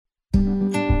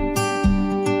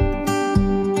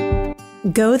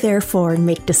Go therefore and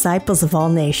make disciples of all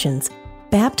nations,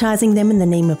 baptizing them in the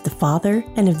name of the Father,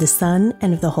 and of the Son,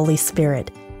 and of the Holy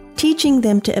Spirit, teaching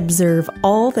them to observe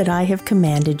all that I have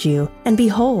commanded you. And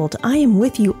behold, I am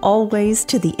with you always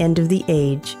to the end of the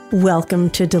age.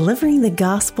 Welcome to Delivering the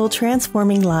Gospel,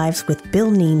 Transforming Lives with Bill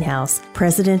Nienhuis,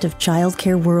 President of Child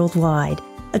Care Worldwide,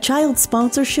 a child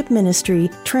sponsorship ministry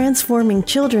transforming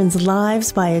children's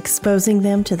lives by exposing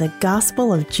them to the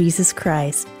gospel of Jesus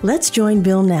Christ. Let's join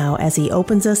Bill now as he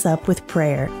opens us up with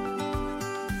prayer.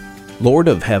 Lord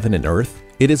of heaven and earth,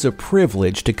 it is a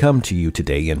privilege to come to you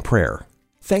today in prayer.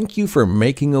 Thank you for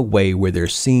making a way where there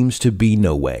seems to be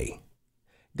no way.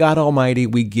 God Almighty,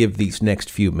 we give these next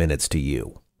few minutes to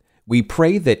you. We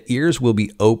pray that ears will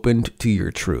be opened to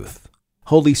your truth.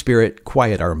 Holy Spirit,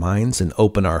 quiet our minds and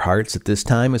open our hearts at this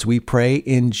time as we pray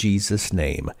in Jesus'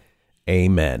 name.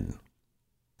 Amen.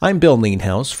 I'm Bill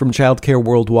Nienhuis from Child Care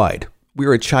Worldwide.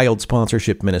 We're a child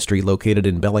sponsorship ministry located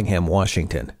in Bellingham,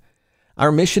 Washington.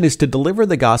 Our mission is to deliver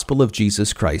the gospel of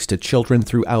Jesus Christ to children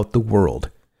throughout the world.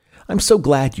 I'm so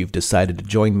glad you've decided to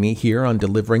join me here on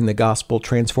Delivering the Gospel,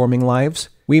 Transforming Lives.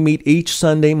 We meet each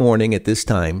Sunday morning at this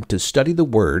time to study the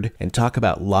Word and talk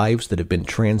about lives that have been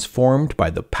transformed by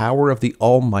the power of the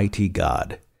Almighty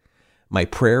God. My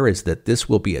prayer is that this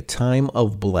will be a time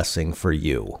of blessing for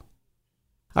you.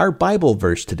 Our Bible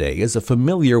verse today is a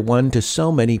familiar one to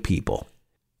so many people.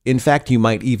 In fact, you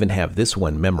might even have this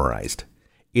one memorized.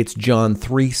 It's John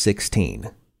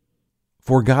 3:16.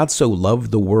 For God so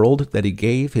loved the world that he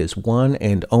gave his one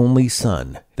and only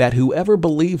Son, that whoever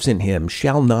believes in him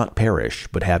shall not perish,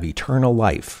 but have eternal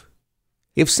life.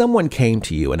 If someone came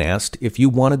to you and asked if you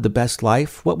wanted the best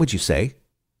life, what would you say?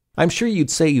 I'm sure you'd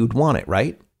say you'd want it,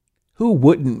 right? Who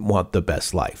wouldn't want the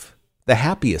best life, the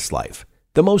happiest life,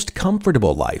 the most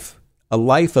comfortable life, a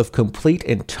life of complete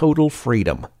and total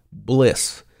freedom,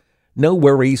 bliss, no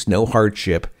worries, no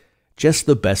hardship, just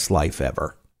the best life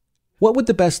ever? What would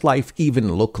the best life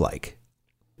even look like?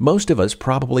 Most of us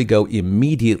probably go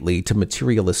immediately to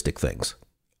materialistic things.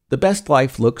 The best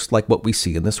life looks like what we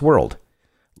see in this world.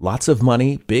 Lots of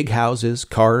money, big houses,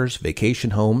 cars,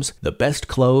 vacation homes, the best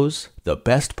clothes, the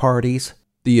best parties,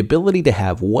 the ability to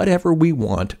have whatever we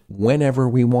want whenever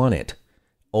we want it.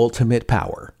 Ultimate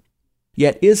power.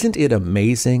 Yet isn't it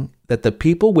amazing that the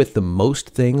people with the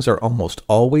most things are almost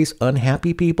always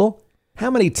unhappy people? How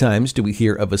many times do we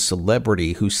hear of a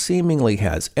celebrity who seemingly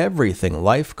has everything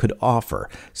life could offer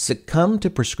succumb to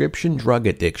prescription drug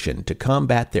addiction to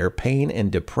combat their pain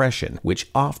and depression, which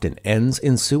often ends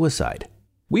in suicide?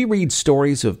 We read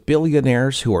stories of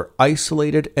billionaires who are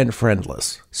isolated and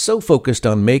friendless, so focused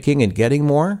on making and getting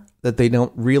more that they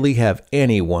don't really have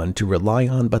anyone to rely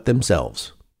on but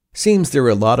themselves. Seems there are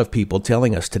a lot of people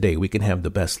telling us today we can have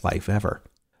the best life ever.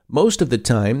 Most of the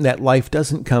time, that life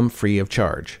doesn't come free of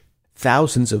charge.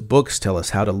 Thousands of books tell us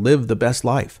how to live the best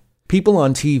life. People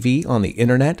on TV, on the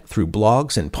internet, through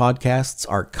blogs and podcasts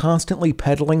are constantly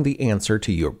peddling the answer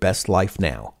to your best life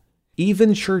now.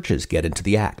 Even churches get into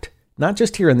the act, not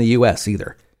just here in the U.S.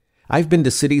 either. I've been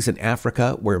to cities in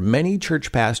Africa where many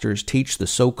church pastors teach the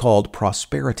so-called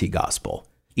prosperity gospel.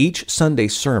 Each Sunday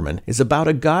sermon is about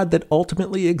a God that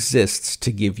ultimately exists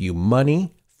to give you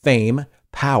money, fame,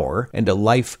 power, and a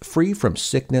life free from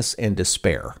sickness and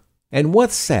despair. And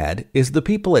what's sad is the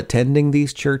people attending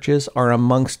these churches are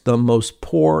amongst the most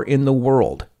poor in the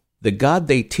world. The God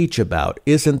they teach about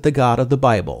isn't the God of the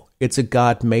Bible. It's a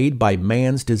God made by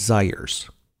man's desires.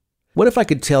 What if I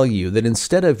could tell you that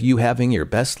instead of you having your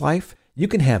best life, you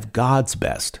can have God's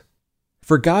best?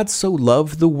 For God so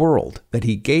loved the world that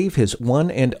he gave his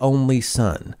one and only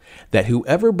Son, that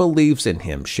whoever believes in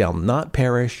him shall not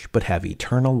perish but have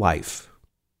eternal life.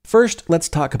 First, let's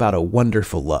talk about a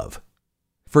wonderful love.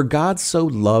 For God so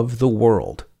loved the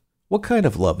world. What kind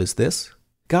of love is this?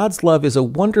 God's love is a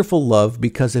wonderful love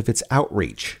because of its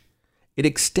outreach. It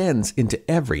extends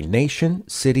into every nation,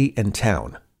 city, and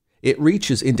town. It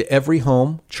reaches into every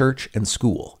home, church, and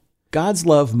school. God's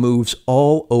love moves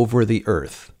all over the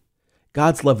earth.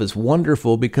 God's love is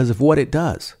wonderful because of what it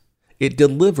does. It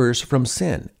delivers from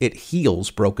sin. It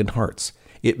heals broken hearts.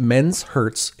 It mends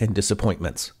hurts and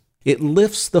disappointments. It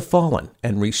lifts the fallen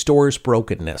and restores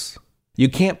brokenness. You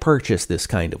can't purchase this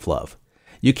kind of love.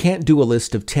 You can't do a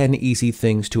list of 10 easy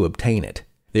things to obtain it.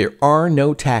 There are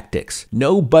no tactics,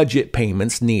 no budget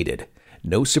payments needed,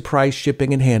 no surprise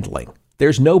shipping and handling.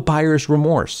 There's no buyer's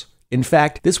remorse. In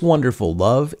fact, this wonderful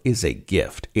love is a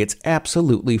gift. It's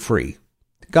absolutely free.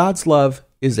 God's love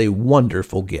is a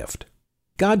wonderful gift.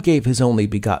 God gave his only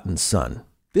begotten Son.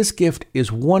 This gift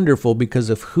is wonderful because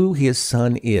of who his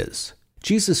Son is.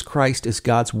 Jesus Christ is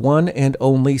God's one and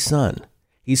only Son.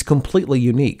 He's completely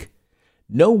unique.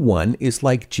 No one is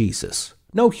like Jesus.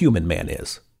 No human man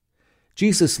is.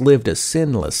 Jesus lived a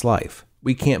sinless life.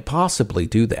 We can't possibly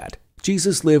do that.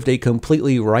 Jesus lived a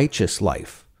completely righteous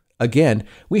life. Again,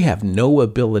 we have no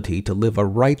ability to live a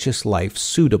righteous life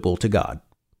suitable to God.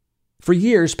 For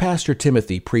years, Pastor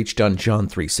Timothy preached on John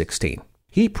 3:16.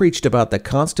 He preached about the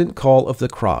constant call of the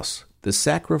cross, the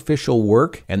sacrificial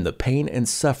work, and the pain and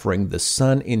suffering the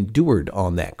Son endured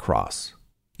on that cross.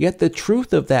 Yet the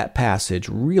truth of that passage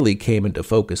really came into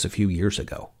focus a few years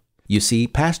ago. You see,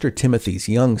 Pastor Timothy's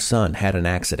young son had an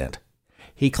accident.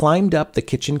 He climbed up the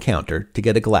kitchen counter to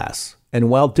get a glass, and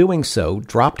while doing so,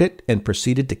 dropped it and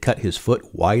proceeded to cut his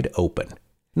foot wide open.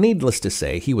 Needless to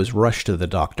say, he was rushed to the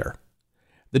doctor.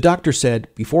 The doctor said,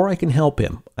 "Before I can help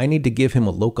him, I need to give him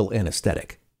a local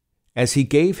anesthetic." As he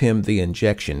gave him the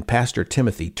injection, Pastor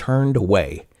Timothy turned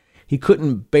away. He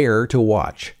couldn't bear to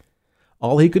watch.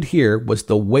 All he could hear was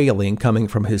the wailing coming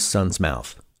from his son's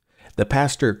mouth. The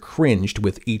pastor cringed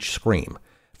with each scream,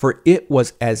 for it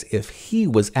was as if he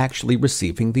was actually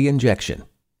receiving the injection.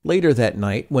 Later that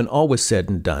night, when all was said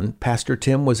and done, Pastor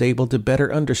Tim was able to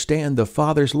better understand the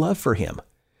Father's love for him.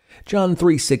 John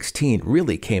 3:16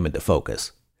 really came into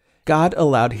focus. God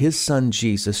allowed his son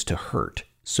Jesus to hurt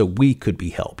so we could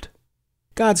be helped.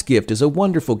 God's gift is a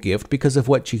wonderful gift because of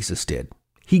what Jesus did.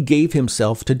 He gave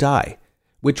himself to die,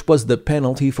 which was the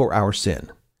penalty for our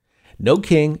sin. No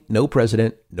king, no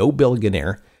president, no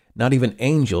billionaire, not even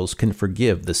angels can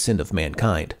forgive the sin of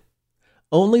mankind.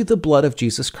 Only the blood of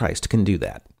Jesus Christ can do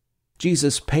that.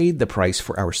 Jesus paid the price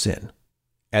for our sin.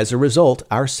 As a result,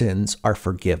 our sins are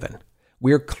forgiven.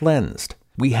 We are cleansed.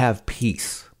 We have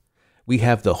peace. We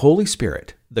have the Holy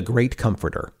Spirit, the great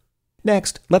comforter.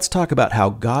 Next, let's talk about how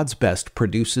God's best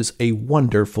produces a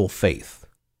wonderful faith.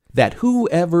 That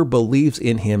whoever believes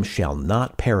in him shall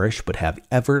not perish but have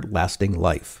everlasting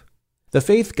life. The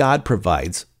faith God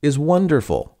provides is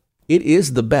wonderful. It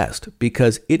is the best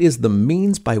because it is the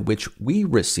means by which we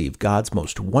receive God's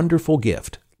most wonderful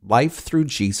gift, life through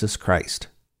Jesus Christ.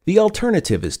 The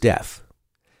alternative is death.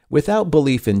 Without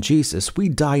belief in Jesus, we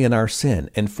die in our sin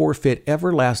and forfeit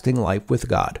everlasting life with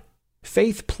God.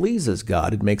 Faith pleases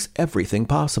God and makes everything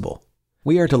possible.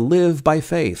 We are to live by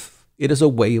faith. It is a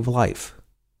way of life.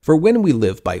 For when we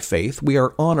live by faith, we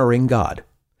are honoring God.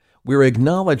 We're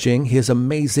acknowledging his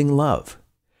amazing love.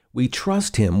 We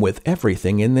trust him with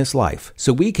everything in this life,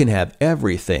 so we can have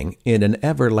everything in an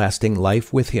everlasting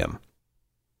life with him.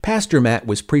 Pastor Matt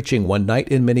was preaching one night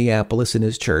in Minneapolis in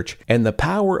his church, and the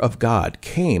power of God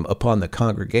came upon the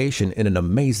congregation in an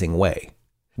amazing way.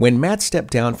 When Matt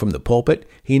stepped down from the pulpit,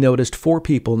 he noticed 4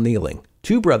 people kneeling,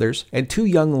 2 brothers and 2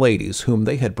 young ladies whom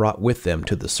they had brought with them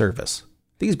to the service.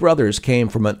 These brothers came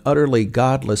from an utterly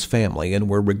godless family and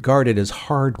were regarded as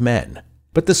hard men,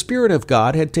 but the Spirit of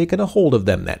God had taken a hold of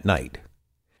them that night.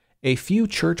 A few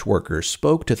church workers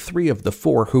spoke to 3 of the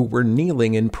 4 who were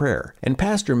kneeling in prayer, and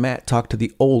Pastor Matt talked to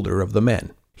the older of the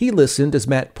men. He listened as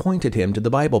Matt pointed him to the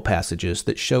Bible passages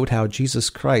that showed how Jesus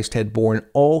Christ had borne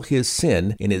all his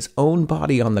sin in his own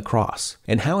body on the cross,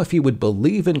 and how if he would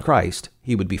believe in Christ,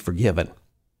 he would be forgiven.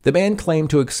 The man claimed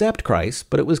to accept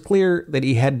Christ, but it was clear that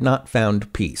he had not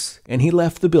found peace, and he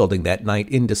left the building that night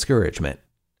in discouragement.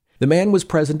 The man was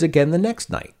present again the next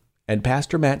night, and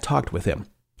Pastor Matt talked with him.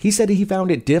 He said he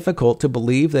found it difficult to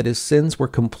believe that his sins were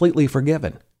completely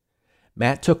forgiven.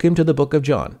 Matt took him to the book of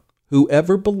John.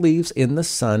 Whoever believes in the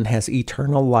Son has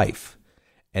eternal life.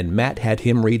 And Matt had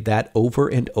him read that over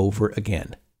and over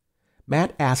again.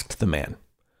 Matt asked the man,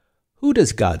 "Who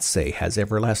does God say has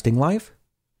everlasting life?"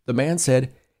 The man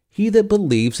said, "He that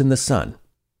believes in the Son."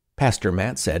 Pastor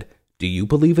Matt said, "Do you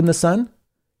believe in the Son?"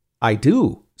 "I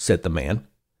do," said the man.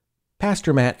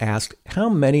 Pastor Matt asked, "How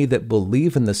many that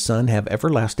believe in the Son have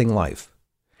everlasting life?"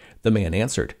 The man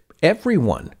answered,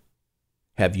 "Everyone."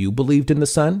 "Have you believed in the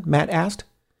Son?" Matt asked.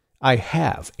 "I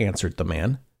have," answered the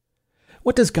man.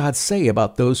 "What does God say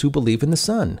about those who believe in the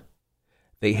Son?"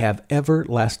 "They have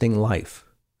everlasting life."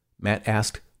 Matt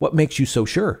asked, "What makes you so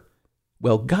sure?"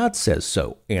 "Well, God says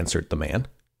so," answered the man.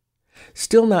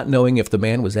 Still not knowing if the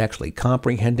man was actually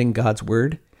comprehending God's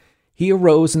word, he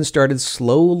arose and started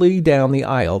slowly down the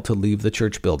aisle to leave the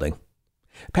church building.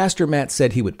 Pastor Matt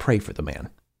said he would pray for the man.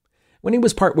 When he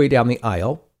was partway down the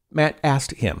aisle, Matt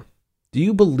asked him, "Do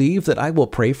you believe that I will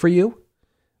pray for you?"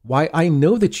 "Why, I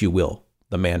know that you will,"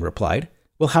 the man replied.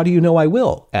 "Well, how do you know I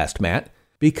will?" asked Matt.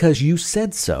 "Because you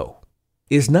said so."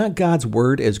 "Is not God's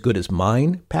word as good as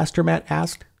mine?" Pastor Matt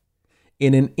asked.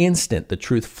 In an instant, the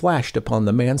truth flashed upon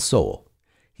the man's soul.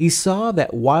 He saw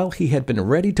that while he had been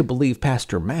ready to believe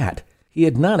Pastor Matt, he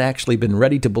had not actually been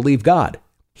ready to believe God.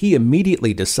 He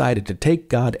immediately decided to take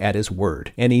God at His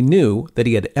word, and he knew that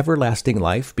he had everlasting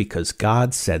life because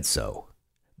God said so.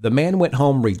 The man went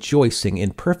home rejoicing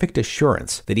in perfect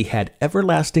assurance that he had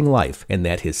everlasting life and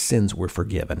that his sins were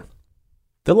forgiven.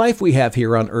 The life we have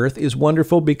here on earth is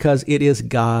wonderful because it is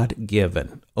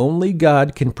God-given. Only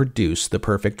God can produce the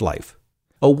perfect life.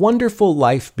 A wonderful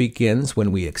life begins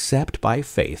when we accept by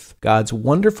faith God's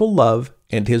wonderful love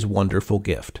and His wonderful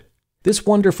gift. This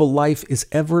wonderful life is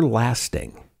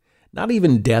everlasting. Not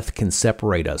even death can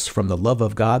separate us from the love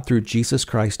of God through Jesus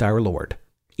Christ our Lord.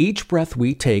 Each breath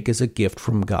we take is a gift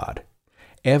from God.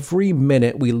 Every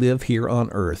minute we live here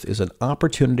on earth is an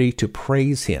opportunity to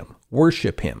praise Him,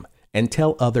 worship Him, and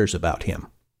tell others about Him.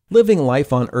 Living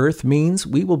life on earth means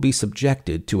we will be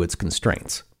subjected to its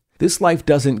constraints. This life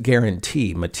doesn't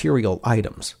guarantee material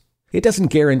items. It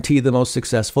doesn't guarantee the most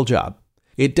successful job.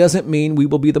 It doesn't mean we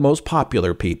will be the most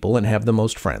popular people and have the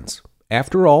most friends.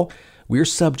 After all, we're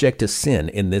subject to sin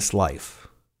in this life.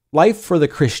 Life for the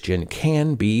Christian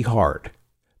can be hard.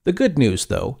 The good news,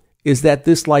 though, is that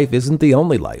this life isn't the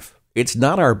only life. It's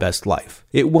not our best life.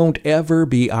 It won't ever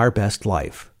be our best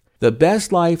life. The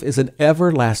best life is an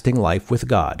everlasting life with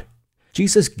God.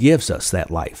 Jesus gives us that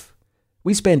life.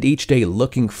 We spend each day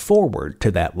looking forward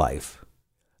to that life.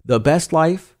 The best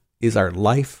life is our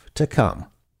life to come.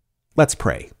 Let's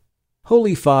pray.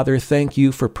 Holy Father, thank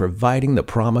you for providing the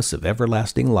promise of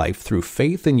everlasting life through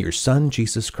faith in your Son,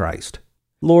 Jesus Christ.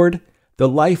 Lord, the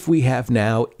life we have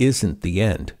now isn't the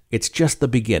end. It's just the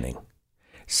beginning.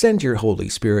 Send your Holy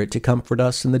Spirit to comfort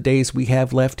us in the days we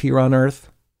have left here on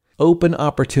earth. Open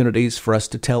opportunities for us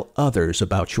to tell others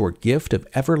about your gift of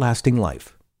everlasting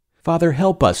life. Father,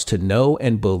 help us to know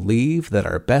and believe that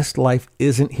our best life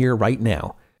isn't here right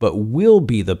now, but will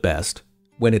be the best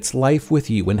when it's life with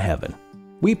you in heaven.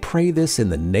 We pray this in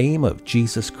the name of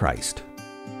Jesus Christ.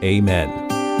 Amen.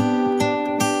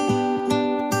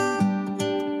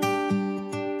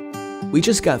 We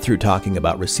just got through talking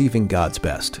about receiving God's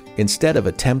best instead of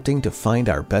attempting to find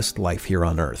our best life here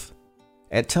on earth.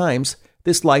 At times,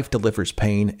 this life delivers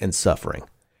pain and suffering.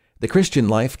 The Christian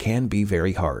life can be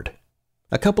very hard.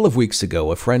 A couple of weeks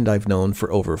ago, a friend I've known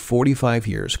for over 45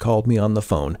 years called me on the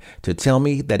phone to tell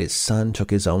me that his son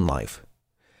took his own life.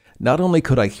 Not only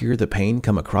could I hear the pain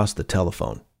come across the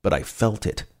telephone, but I felt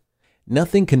it.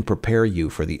 Nothing can prepare you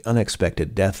for the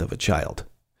unexpected death of a child.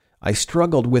 I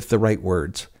struggled with the right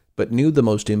words, but knew the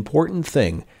most important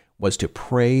thing was to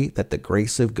pray that the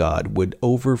grace of God would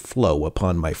overflow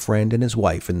upon my friend and his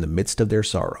wife in the midst of their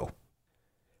sorrow.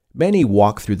 Many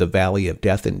walk through the valley of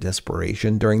death and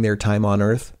desperation during their time on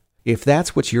earth. If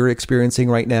that's what you're experiencing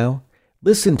right now,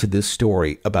 listen to this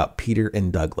story about Peter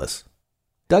and Douglas.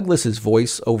 Douglas's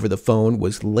voice over the phone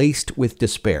was laced with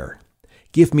despair.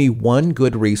 Give me one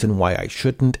good reason why I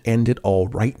shouldn't end it all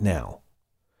right now.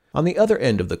 On the other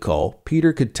end of the call,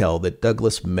 Peter could tell that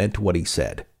Douglas meant what he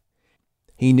said.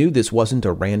 He knew this wasn't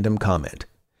a random comment.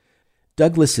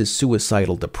 Douglas's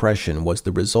suicidal depression was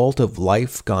the result of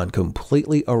life gone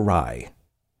completely awry.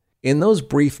 In those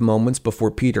brief moments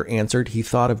before Peter answered, he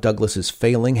thought of Douglas's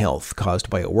failing health caused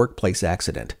by a workplace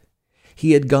accident.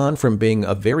 He had gone from being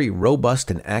a very robust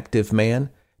and active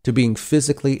man to being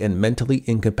physically and mentally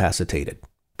incapacitated.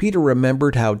 Peter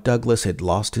remembered how Douglas had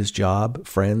lost his job,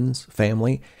 friends,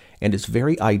 family, and his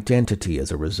very identity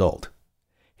as a result.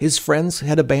 His friends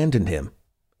had abandoned him.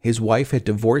 His wife had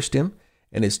divorced him,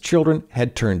 and his children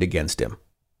had turned against him.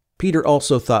 Peter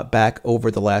also thought back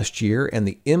over the last year and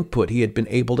the input he had been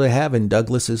able to have in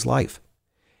Douglas's life.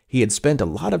 He had spent a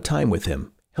lot of time with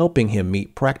him, helping him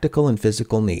meet practical and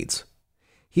physical needs.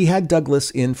 He had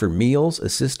Douglas in for meals,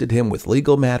 assisted him with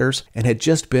legal matters, and had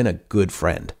just been a good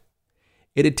friend.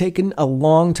 It had taken a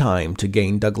long time to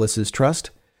gain Douglas's trust,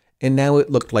 and now it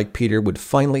looked like Peter would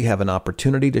finally have an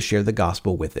opportunity to share the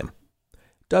gospel with him.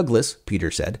 Douglas,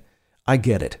 Peter said, I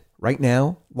get it. Right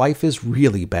now, life is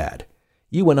really bad.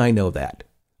 You and I know that.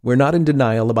 We're not in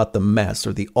denial about the mess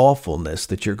or the awfulness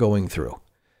that you're going through.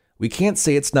 We can't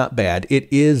say it's not bad. It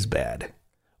is bad.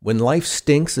 When life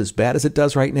stinks as bad as it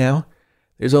does right now,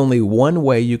 there's only one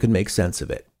way you can make sense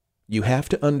of it. You have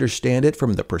to understand it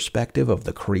from the perspective of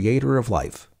the Creator of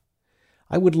life.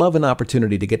 I would love an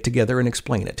opportunity to get together and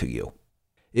explain it to you.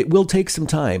 It will take some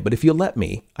time, but if you'll let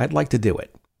me, I'd like to do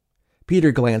it.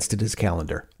 Peter glanced at his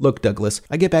calendar. Look, Douglas,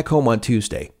 I get back home on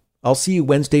Tuesday. I'll see you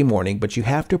Wednesday morning, but you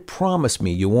have to promise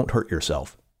me you won't hurt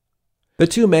yourself. The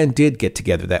two men did get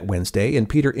together that Wednesday, and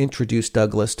Peter introduced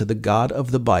Douglas to the God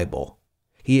of the Bible.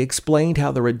 He explained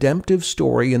how the redemptive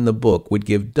story in the book would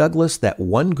give Douglas that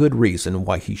one good reason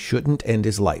why he shouldn't end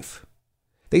his life.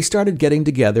 They started getting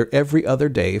together every other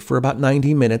day for about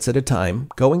 90 minutes at a time,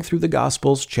 going through the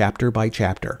Gospels chapter by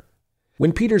chapter.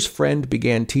 When Peter's friend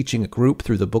began teaching a group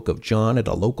through the book of John at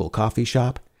a local coffee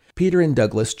shop, Peter and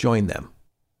Douglas joined them.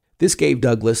 This gave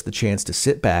Douglas the chance to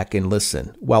sit back and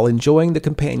listen while enjoying the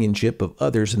companionship of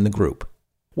others in the group.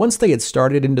 Once they had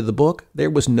started into the book, there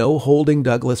was no holding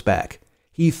Douglas back.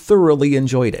 He thoroughly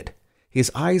enjoyed it.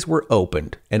 His eyes were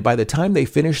opened, and by the time they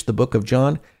finished the book of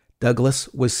John, Douglas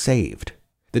was saved.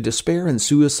 The despair and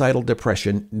suicidal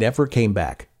depression never came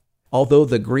back. Although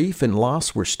the grief and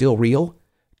loss were still real,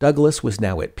 Douglas was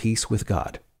now at peace with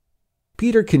God.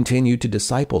 Peter continued to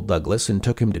disciple Douglas and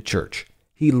took him to church.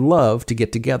 He loved to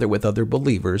get together with other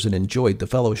believers and enjoyed the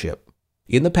fellowship.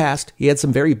 In the past, he had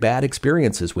some very bad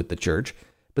experiences with the church,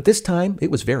 but this time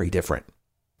it was very different.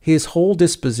 His whole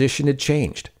disposition had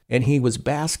changed, and he was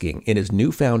basking in his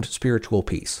newfound spiritual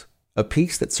peace, a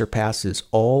peace that surpasses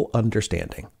all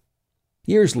understanding.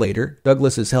 Years later,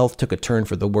 Douglas's health took a turn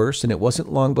for the worse, and it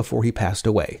wasn't long before he passed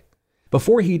away.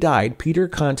 Before he died, Peter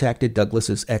contacted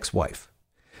Douglas's ex-wife.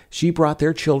 She brought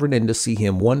their children in to see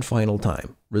him one final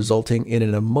time, resulting in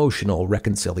an emotional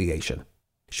reconciliation.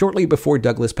 Shortly before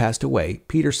Douglas passed away,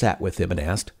 Peter sat with him and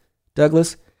asked,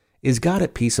 "Douglas, is God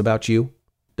at peace about you?"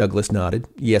 Douglas nodded.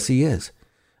 "Yes, he is.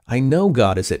 I know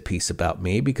God is at peace about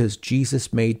me because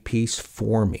Jesus made peace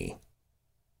for me."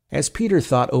 As Peter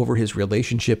thought over his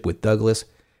relationship with Douglas,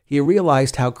 he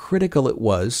realized how critical it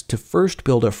was to first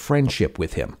build a friendship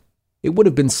with him. It would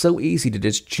have been so easy to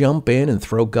just jump in and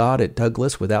throw God at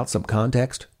Douglas without some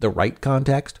context, the right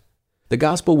context. The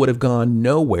gospel would have gone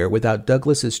nowhere without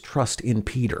Douglas's trust in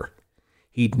Peter.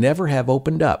 He'd never have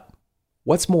opened up.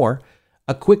 What's more,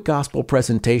 a quick gospel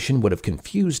presentation would have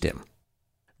confused him.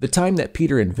 The time that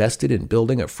Peter invested in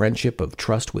building a friendship of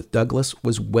trust with Douglas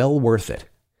was well worth it.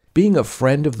 Being a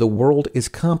friend of the world is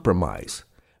compromise.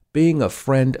 Being a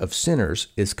friend of sinners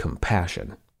is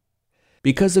compassion.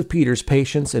 Because of Peter's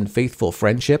patience and faithful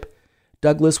friendship,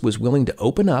 Douglas was willing to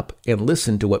open up and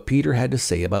listen to what Peter had to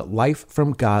say about life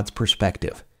from God's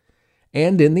perspective.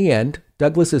 And in the end,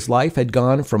 Douglas's life had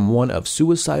gone from one of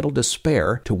suicidal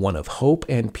despair to one of hope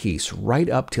and peace right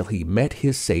up till he met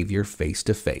his Savior face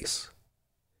to face.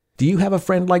 Do you have a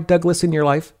friend like Douglas in your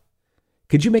life?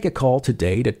 Could you make a call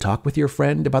today to talk with your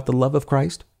friend about the love of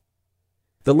Christ?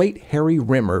 The late Harry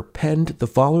Rimmer penned the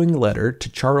following letter to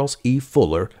Charles E.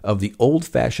 Fuller of the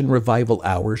Old-Fashioned Revival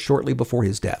Hour shortly before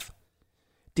his death.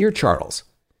 Dear Charles,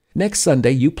 next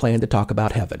Sunday you plan to talk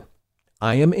about heaven.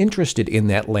 I am interested in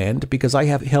that land because I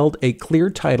have held a clear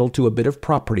title to a bit of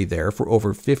property there for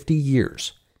over 50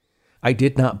 years. I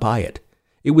did not buy it.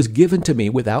 It was given to me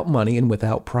without money and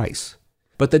without price.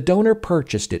 But the donor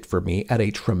purchased it for me at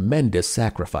a tremendous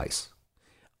sacrifice.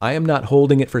 I am not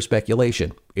holding it for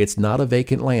speculation. It's not a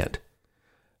vacant land.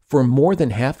 For more than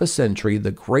half a century,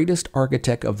 the greatest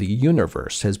architect of the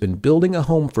universe has been building a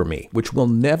home for me, which will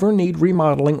never need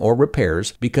remodeling or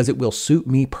repairs because it will suit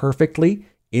me perfectly,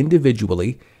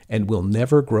 individually, and will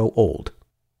never grow old.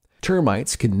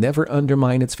 Termites can never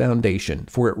undermine its foundation,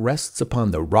 for it rests upon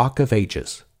the rock of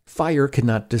ages. Fire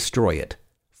cannot destroy it.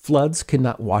 Floods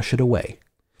cannot wash it away.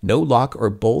 No lock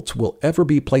or bolts will ever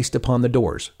be placed upon the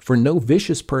doors, for no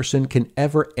vicious person can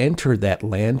ever enter that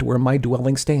land where my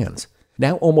dwelling stands,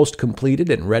 now almost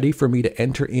completed and ready for me to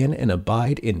enter in and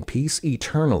abide in peace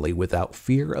eternally without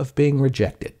fear of being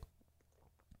rejected.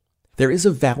 There is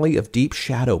a valley of deep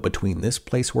shadow between this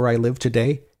place where I live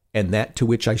today and that to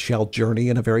which I shall journey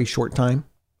in a very short time.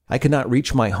 I cannot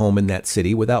reach my home in that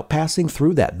city without passing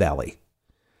through that valley.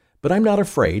 But I'm not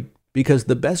afraid, because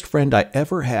the best friend I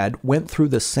ever had went through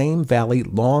the same valley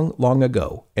long, long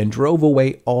ago and drove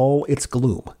away all its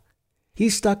gloom. He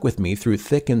stuck with me through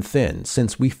thick and thin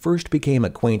since we first became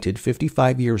acquainted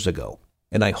 55 years ago,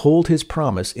 and I hold his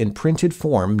promise in printed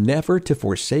form never to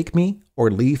forsake me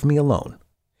or leave me alone.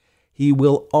 He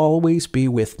will always be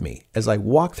with me as I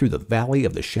walk through the valley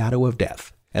of the shadow of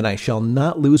death, and I shall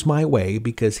not lose my way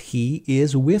because he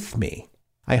is with me.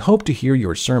 I hope to hear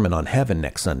your sermon on heaven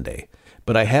next Sunday,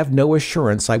 but I have no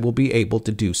assurance I will be able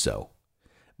to do so.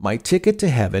 My ticket to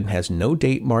heaven has no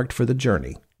date marked for the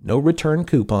journey, no return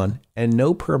coupon, and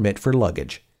no permit for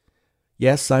luggage.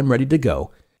 Yes, I'm ready to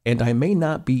go, and I may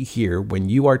not be here when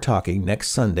you are talking next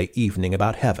Sunday evening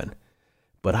about heaven,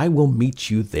 but I will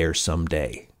meet you there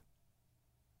someday.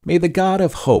 May the God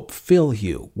of hope fill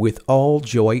you with all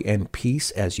joy and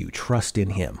peace as you trust in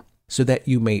him, so that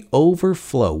you may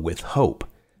overflow with hope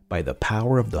by the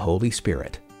power of the Holy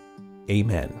Spirit.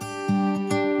 Amen.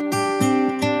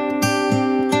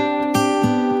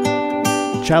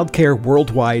 Childcare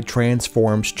Worldwide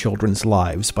transforms children's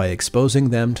lives by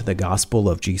exposing them to the gospel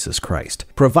of Jesus Christ,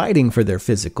 providing for their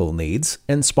physical needs,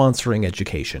 and sponsoring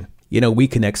education. We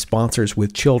connect sponsors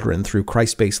with children through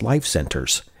Christ-based life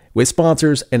centers. With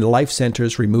sponsors and life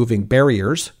centers removing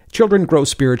barriers, children grow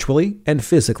spiritually and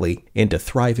physically into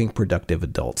thriving, productive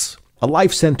adults. A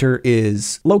life center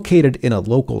is located in a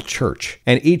local church,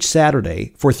 and each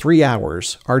Saturday, for 3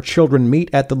 hours, our children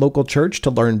meet at the local church to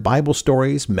learn Bible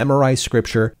stories, memorize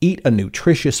scripture, eat a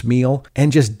nutritious meal,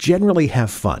 and just generally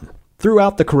have fun.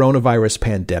 Throughout the coronavirus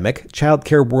pandemic,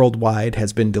 Childcare Worldwide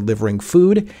has been delivering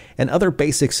food and other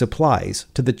basic supplies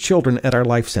to the children at our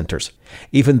life centers.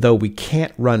 Even though we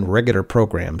can't run regular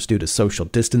programs due to social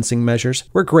distancing measures,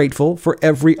 we're grateful for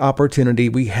every opportunity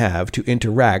we have to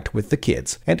interact with the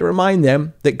kids and to remind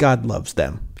them that God loves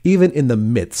them, even in the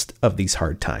midst of these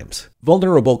hard times.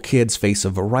 Vulnerable kids face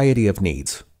a variety of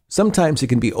needs. Sometimes it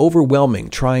can be overwhelming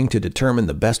trying to determine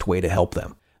the best way to help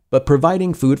them. But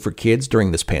providing food for kids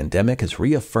during this pandemic has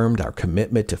reaffirmed our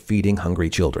commitment to feeding hungry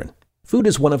children. Food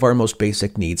is one of our most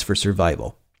basic needs for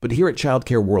survival, but here at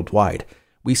Childcare Worldwide,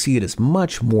 we see it as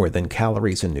much more than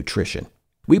calories and nutrition.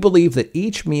 We believe that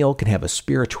each meal can have a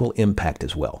spiritual impact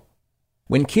as well.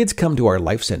 When kids come to our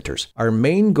life centers, our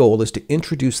main goal is to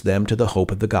introduce them to the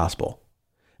hope of the gospel.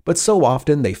 But so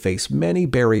often they face many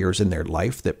barriers in their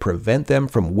life that prevent them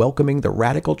from welcoming the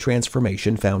radical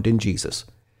transformation found in Jesus.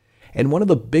 And one of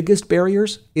the biggest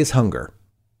barriers is hunger.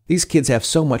 These kids have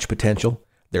so much potential.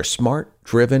 They're smart,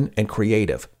 driven, and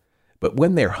creative. But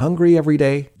when they're hungry every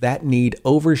day, that need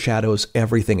overshadows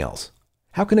everything else.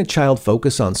 How can a child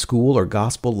focus on school or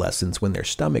gospel lessons when their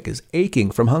stomach is aching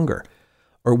from hunger?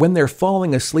 Or when they're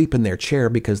falling asleep in their chair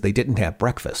because they didn't have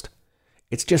breakfast?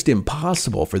 It's just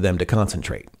impossible for them to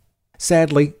concentrate.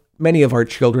 Sadly, many of our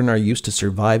children are used to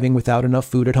surviving without enough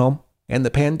food at home. And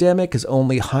the pandemic has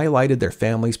only highlighted their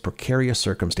families' precarious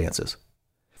circumstances.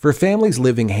 For families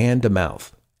living hand to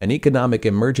mouth, an economic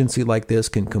emergency like this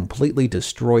can completely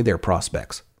destroy their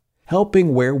prospects.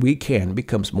 Helping where we can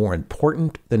becomes more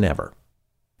important than ever.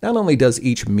 Not only does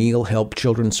each meal help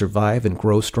children survive and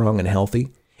grow strong and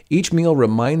healthy, each meal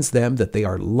reminds them that they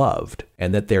are loved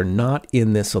and that they're not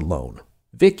in this alone.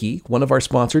 Vicky, one of our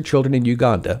sponsored children in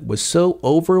Uganda, was so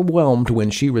overwhelmed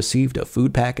when she received a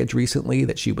food package recently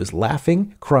that she was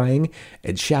laughing, crying,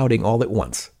 and shouting all at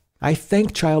once. I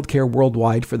thank Childcare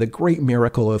Worldwide for the great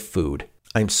miracle of food.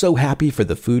 I'm so happy for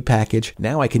the food package.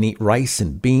 Now I can eat rice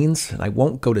and beans, and I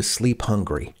won't go to sleep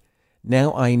hungry.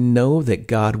 Now I know that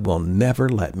God will never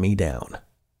let me down.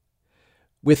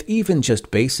 With even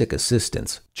just basic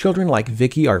assistance, children like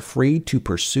Vicky are free to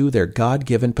pursue their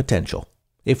God-given potential.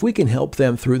 If we can help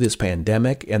them through this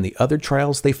pandemic and the other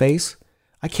trials they face,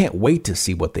 I can't wait to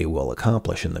see what they will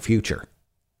accomplish in the future.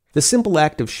 The simple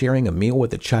act of sharing a meal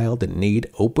with a child in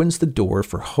need opens the door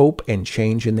for hope and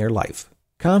change in their life.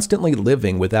 Constantly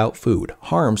living without food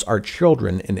harms our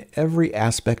children in every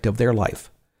aspect of their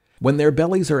life. When their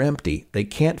bellies are empty, they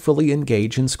can't fully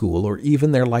engage in school or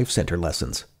even their life center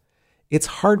lessons. It's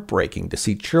heartbreaking to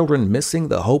see children missing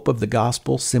the hope of the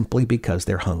gospel simply because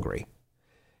they're hungry.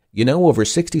 Over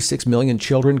 66 million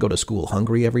children go to school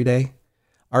hungry every day.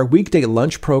 Our weekday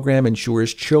lunch program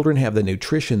ensures children have the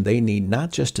nutrition they need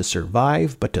not just to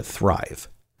survive, but to thrive.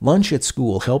 Lunch at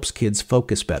school helps kids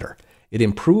focus better. It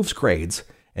improves grades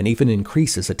and even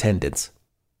increases attendance.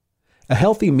 A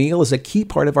healthy meal is a key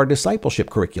part of our discipleship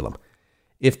curriculum.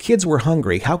 If kids were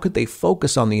hungry, how could they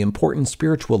focus on the important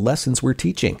spiritual lessons we're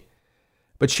teaching?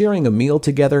 But sharing a meal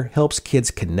together helps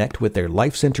kids connect with their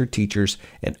Life Center teachers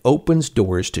and opens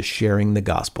doors to sharing the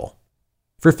gospel.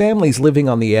 For families living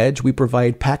on the edge, we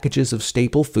provide packages of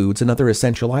staple foods and other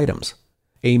essential items.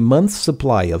 A month's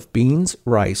supply of beans,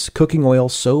 rice, cooking oil,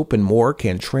 soap, and more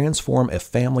can transform a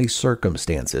family's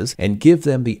circumstances and give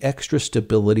them the extra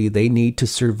stability they need to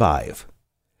survive.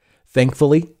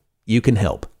 Thankfully, you can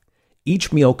help.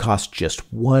 Each meal costs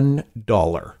just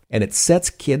 $1, and it sets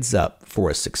kids up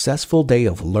for a successful day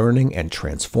of learning and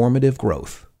transformative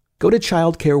growth. Go to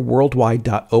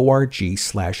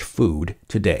childcareworldwide.org/food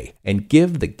today and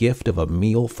give the gift of a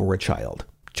meal for a child.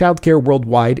 Childcare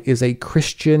Worldwide is a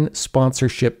Christian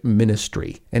sponsorship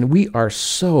ministry, and we are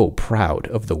so proud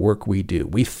of the work we do.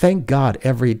 We thank God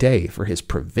every day for His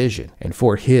provision and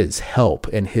for His help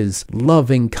and His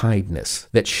loving kindness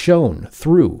that's shown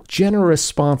through generous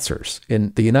sponsors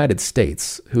in the United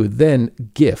States who then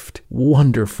gift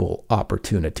wonderful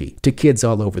opportunity to kids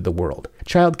all over the world.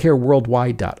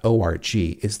 Childcareworldwide.org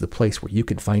is the place where you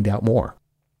can find out more.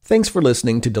 Thanks for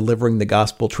listening to Delivering the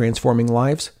Gospel Transforming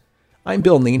Lives. I'm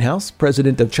Bill Nienhaus,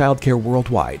 president of Childcare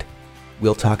Worldwide.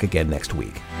 We'll talk again next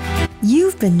week.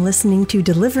 You've been listening to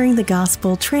Delivering the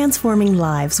Gospel, Transforming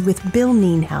Lives with Bill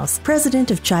Nienhaus, President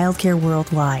of Child Care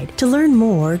Worldwide. To learn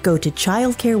more, go to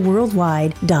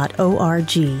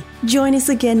childcareworldwide.org. Join us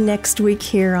again next week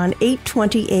here on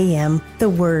 8:20 a.m.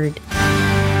 The Word.